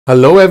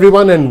Hello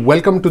everyone and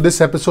welcome to this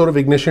episode of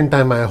Ignition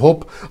Time. I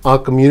hope our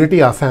community,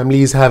 our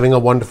family is having a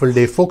wonderful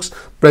day. Folks,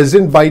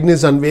 President Biden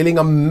is unveiling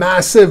a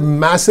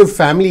massive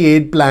family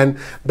aid plan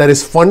that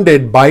is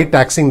funded by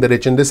taxing the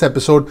rich. In this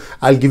episode,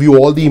 I'll give you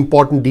all the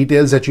important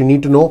details that you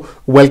need to know.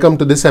 Welcome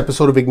to this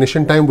episode of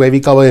Ignition Time, where we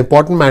cover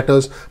important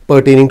matters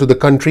pertaining to the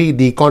country,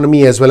 the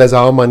economy, as well as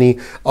our money.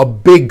 A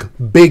big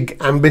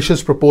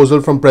ambitious proposal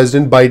from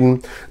President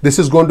Biden. This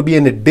is going to be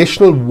an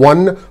additional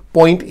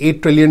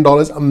 $1.8 trillion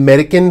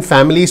American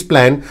Families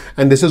Plan,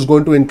 and this is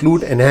going to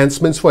include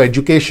enhancements for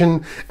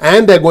education,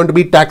 and there are going to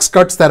be tax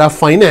cuts that are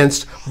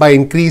financed by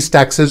increased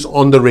taxes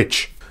on the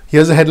rich.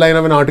 Here's a headline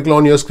of an article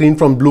on your screen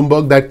from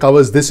Bloomberg that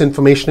covers this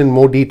information in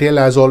more detail.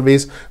 As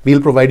always,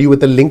 we'll provide you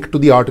with a link to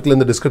the article in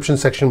the description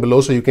section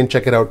below so you can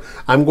check it out.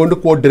 I'm going to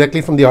quote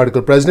directly from the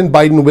article. President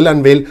Biden will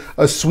unveil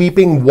a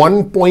sweeping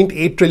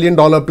 $1.8 trillion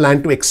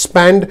plan to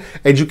expand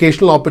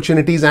educational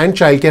opportunities and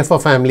childcare for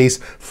families,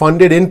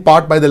 funded in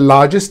part by the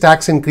largest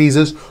tax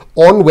increases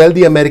on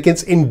wealthy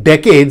Americans in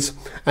decades.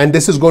 And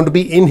this is going to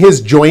be in his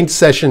joint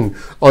session,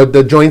 or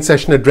the joint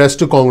session address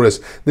to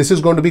Congress. This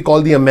is going to be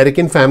called the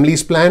American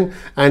Families Plan,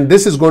 and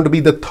this is going to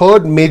be the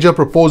third major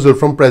proposal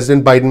from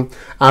President Biden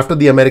after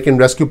the American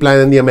Rescue Plan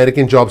and the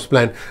American Jobs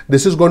Plan.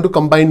 This is going to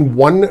combine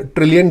 $1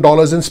 trillion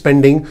in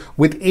spending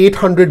with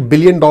 $800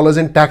 billion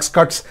in tax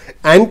cuts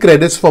and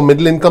credits for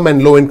middle-income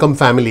and low-income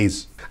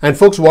families. And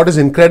folks, what is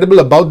incredible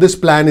about this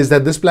plan is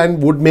that this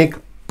plan would make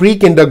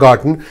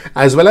pre-kindergarten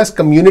as well as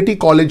community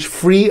college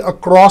free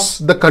across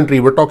the country.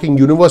 We're talking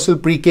universal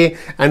pre-K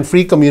and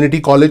free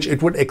community college.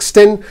 It would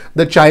extend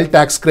the child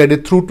tax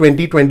credit through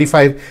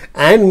 2025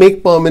 and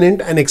make permanent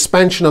an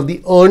expansion of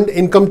the earned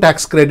income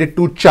tax credit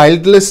to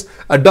childless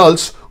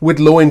adults with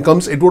low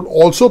incomes. It would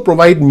also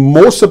provide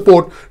more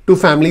support to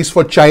families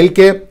for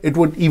childcare. It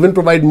would even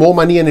provide more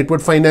money, and it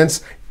would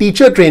finance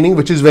teacher training,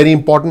 which is very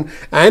important,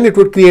 and it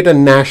would create a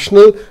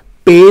national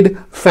paid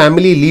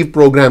family leave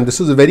program. This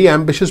is a very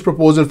ambitious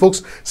proposal,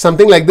 folks.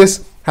 Something like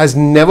this has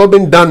never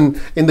been done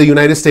in the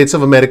United States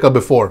of America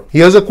before.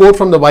 Here's a quote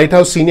from the White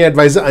House senior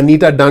advisor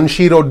Anita Dunn.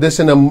 She wrote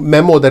this in a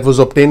memo that was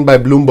obtained by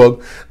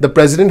Bloomberg. The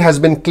president has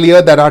been clear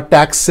that our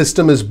tax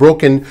system is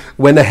broken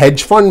when a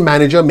hedge fund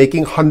manager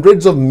making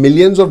hundreds of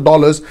millions of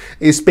dollars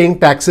is paying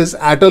taxes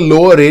at a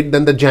lower rate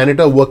than the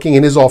janitor working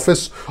in his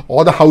office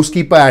or the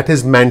housekeeper at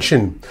his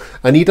mansion.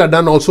 Anita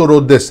Dunn also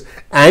wrote this,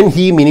 and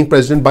he, meaning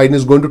President Biden,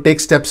 is going to take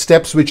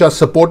steps which are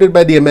supported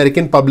by the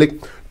American public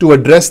to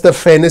address the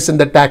fairness in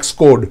the tax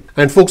code.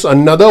 And folks,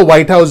 another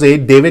White House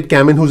aide, David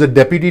Cameron, who's a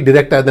deputy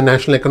director at the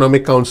National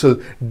Economic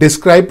Council,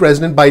 described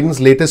President Biden's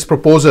latest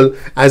proposal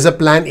as a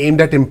plan aimed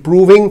at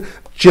improving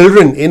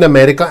children in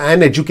America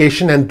and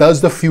education, and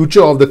thus the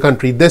future of the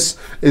country. This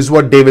is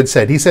what David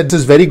said. He said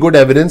this is very good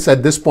evidence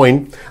at this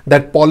point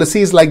that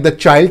policies like the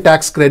child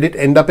tax credit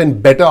end up in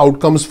better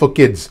outcomes for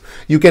kids.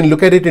 You can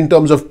look at it in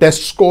terms of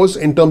test scores,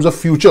 in terms of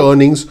future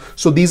earnings.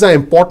 So these are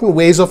important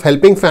ways of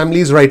helping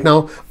families right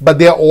now, but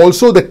they are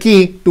also the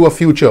key to a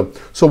future.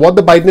 So what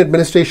the Biden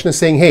administration is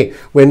saying, hey,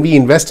 when we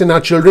invest in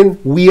our children,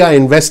 we are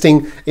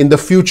investing in the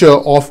future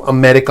of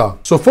America.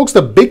 So folks,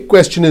 the big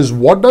question is,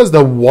 what does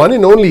the one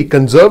and only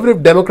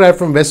conservative Democrat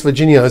from West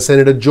Virginia,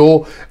 Senator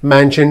Joe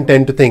Manchin,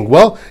 tend to think?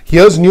 Well,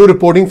 here's new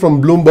reporting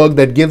from Bloomberg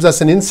that gives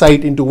us an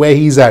insight into where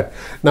he's at.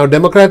 Now,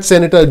 Democrat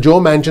Senator Joe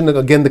Manchin,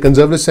 again the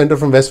conservative senator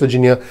from West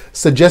Virginia,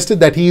 suggested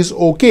that he is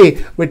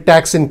okay with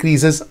tax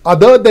increases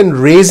other than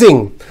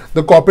raising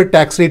the corporate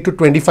tax rate to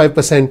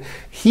 25%.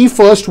 He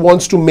first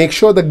wants to make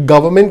sure the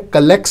government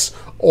collects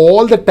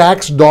all the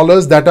tax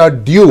dollars that are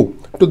due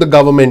to the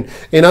government.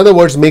 In other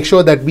words, make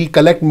sure that we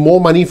collect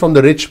more money from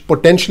the rich,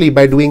 potentially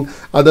by doing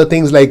other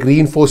things like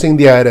reinforcing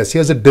the IRS.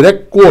 Here's a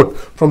direct quote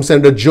from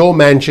Senator Joe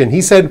Manchin.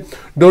 He said,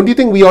 "Don't you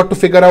think we ought to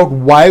figure out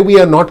why we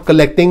are not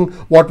collecting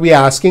what we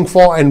are asking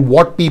for and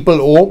what people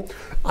owe?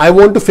 I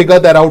want to figure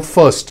that out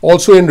first."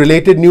 Also in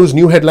related news,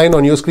 new headline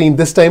on your screen,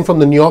 this time from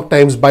the New York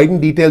Times. Biden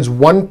details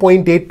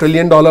 $1.8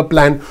 trillion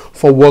plan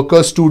for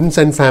workers, students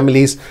and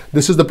families.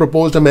 This is the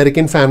proposed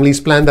American Families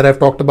Plan that I've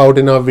talked about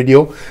in our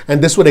video.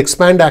 And this would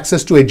expand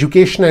access to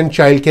education and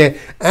childcare,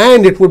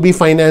 and it would be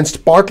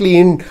financed partly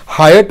in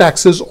higher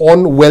taxes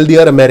on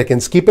wealthier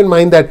Americans. Keep in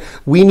mind that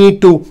we need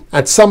to,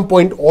 at some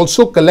point,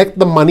 also collect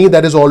the money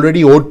that is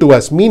already owed to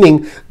us,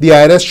 meaning the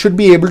IRS should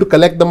be able to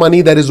collect the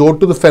money that is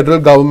owed to the federal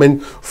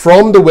government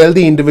from the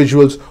wealthy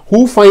individuals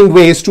who find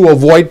ways to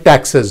avoid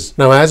taxes.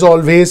 Now, as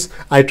always,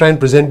 I try and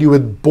present you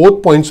with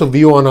both points of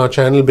view on our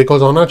channel,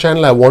 because on our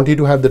channel, I want you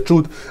to have the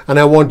truth and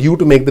I want you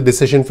to make the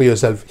decision for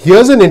yourself.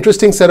 Here's an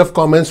interesting set of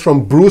comments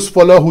from Bruce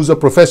Fuller, who's a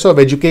professor of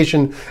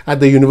education at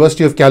the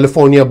University of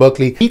California,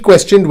 Berkeley. He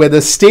questioned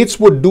whether states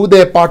would do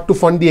their part to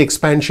fund the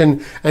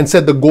expansion and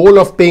said the goal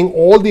of paying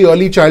all the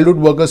early childhood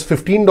workers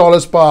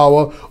 $15 per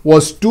hour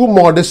was too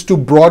modest to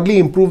broadly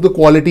improve the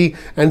quality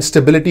and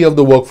stability of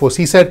the workforce.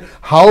 He said,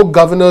 how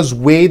governors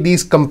weigh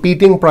these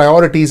competing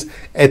priorities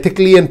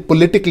ethically and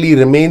politically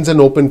remains an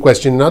open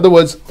question. In other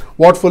words,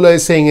 what Fuller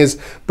is saying is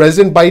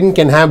President Biden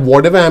can have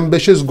whatever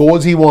ambitious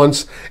goals he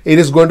wants. It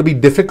is going to be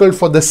difficult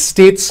for the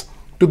states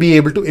to be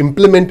able to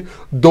implement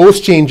those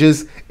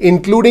changes,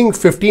 including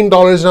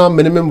 $15 an hour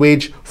minimum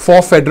wage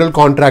for federal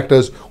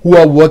contractors who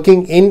are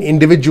working in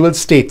individual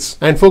states.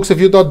 And folks, if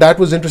you thought that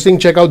was interesting,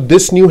 check out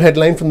this new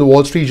headline from the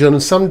Wall Street Journal.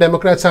 Some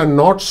Democrats are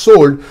not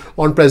sold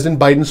on President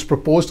Biden's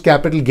proposed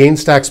capital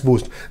gains tax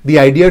boost. The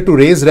idea to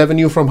raise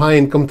revenue from high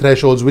income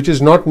thresholds, which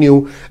is not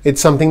new,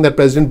 it's something that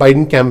President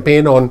Biden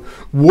campaigned on,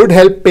 would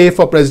help pay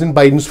for President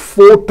Biden's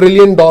 $4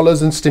 trillion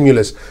in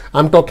stimulus.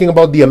 I'm talking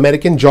about the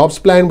American Jobs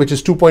Plan, which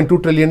is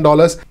 $2.2 trillion,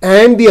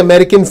 and the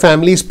American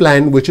Families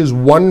Plan, which is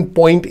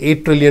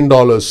 $1.8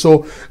 trillion.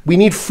 So we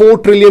need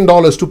 $4 trillion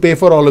to pay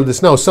for all of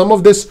this. Now, some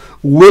of this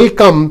will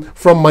come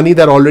from money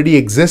that already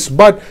exists,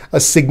 but a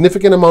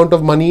significant amount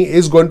of money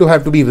is going to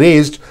have to be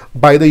raised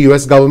by the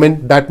US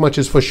government. That much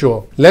is for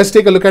sure. Let's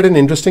take a look at an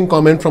interesting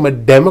comment from a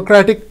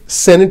Democratic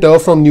senator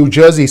from New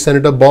Jersey,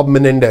 Senator Bob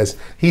Menendez.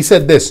 He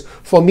said this: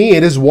 "For me,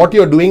 it is what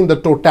you're doing,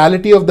 the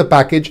totality of the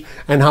package,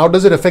 and how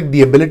does it affect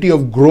the ability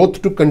of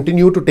growth to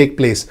continue to take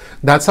place."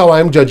 That's how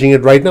I'm judging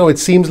it right now. It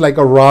seems like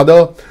a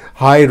rather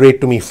high rate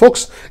to me.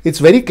 Folks, it's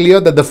very clear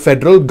that the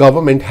federal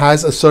government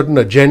has a certain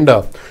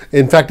agenda.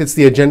 In fact, it's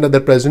the agenda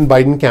that President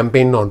Biden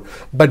campaigned on.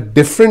 But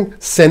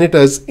different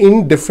senators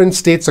in different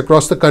states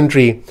across the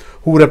country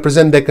who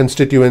represent their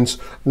constituents,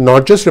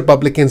 not just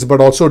Republicans, but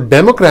also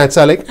Democrats,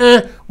 are like,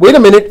 wait a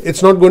minute,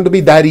 it's not going to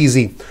be that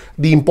easy.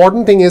 The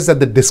important thing is that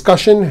the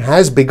discussion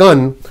has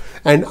begun,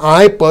 and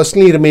I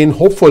personally remain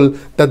hopeful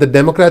that the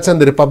Democrats and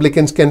the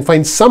Republicans can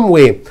find some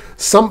way,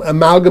 some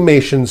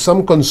amalgamation,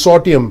 some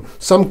consortium,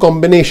 some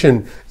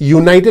combination,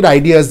 united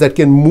ideas that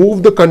can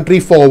move the country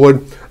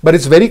forward. But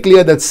it's very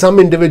clear that some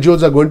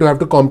individuals are going to have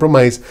to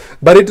compromise.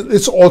 But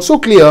it's also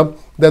clear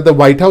that the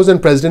White House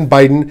and President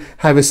Biden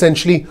have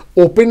essentially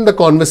opened the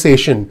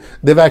conversation.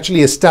 They've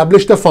actually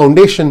established a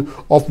foundation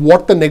of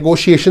what the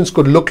negotiations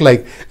could look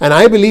like. And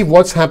I believe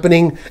what's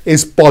happening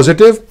is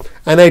positive.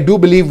 And I do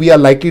believe we are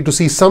likely to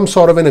see some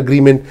sort of an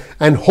agreement.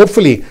 And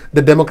hopefully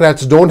the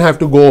Democrats don't have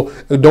to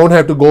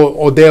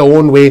go their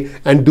own way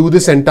and do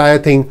this entire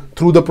thing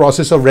through the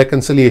process of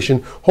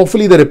reconciliation.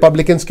 Hopefully the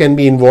Republicans can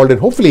be involved,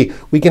 and hopefully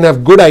we can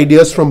have good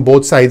ideas from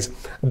both sides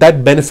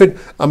that benefit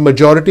a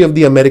majority of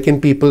the American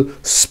people,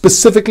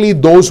 specifically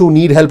those who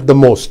need help the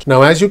most.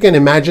 Now, as you can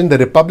imagine, the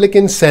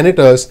Republican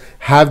senators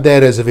have their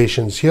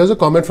reservations. Here's a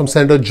comment from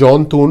Senator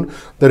John Thune,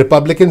 the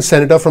Republican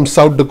senator from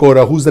South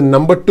Dakota, who's the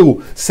number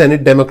 2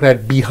 Senate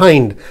Democrat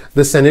behind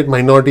the Senate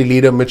Minority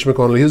Leader Mitch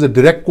McConnell. Here's a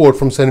direct quote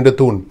from Senator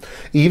Thune: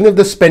 "Even if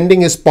the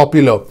spending is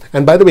popular,"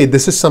 and by the way,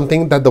 this is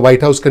something that the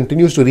White House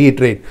continues to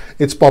reiterate,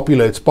 it's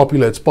popular, it's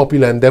popular, it's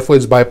popular, and therefore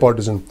it's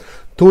bipartisan.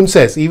 Thune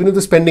says, even if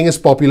the spending is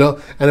popular,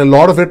 and a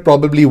lot of it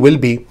probably will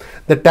be,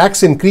 the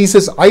tax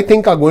increases, I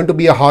think, are going to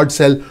be a hard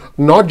sell,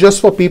 not just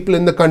for people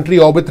in the country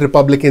or with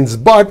Republicans,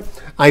 but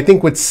I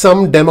think with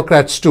some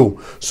Democrats too.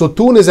 So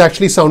Thune is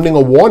actually sounding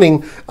a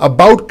warning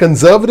about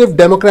conservative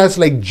Democrats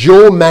like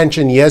Joe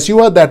Manchin. Yes, you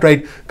heard that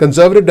right.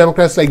 Conservative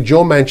Democrats like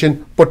Joe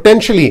Manchin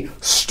potentially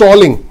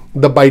stalling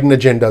the Biden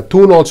agenda.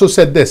 Thune also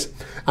said this: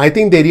 "I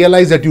think they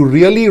realize that you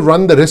really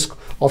run the risk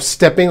of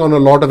stepping on a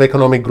lot of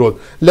economic growth."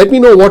 Let me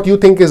know what you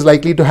think is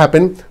likely to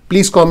happen.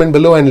 Please comment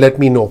below and let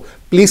me know.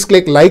 Please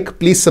click like,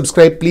 please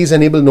subscribe, please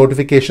enable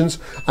notifications.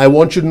 I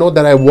want you to know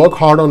that I work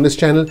hard on this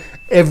channel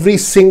every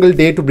single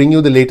day to bring you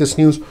the latest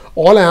news.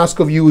 All I ask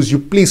of you is you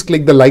please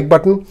click the like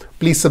button,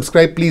 please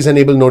subscribe, please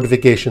enable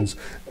notifications.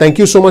 Thank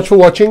you so much for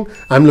watching.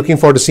 I'm looking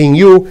forward to seeing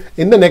you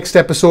in the next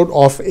episode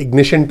of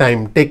Ignition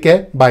Time. Take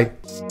care. Bye.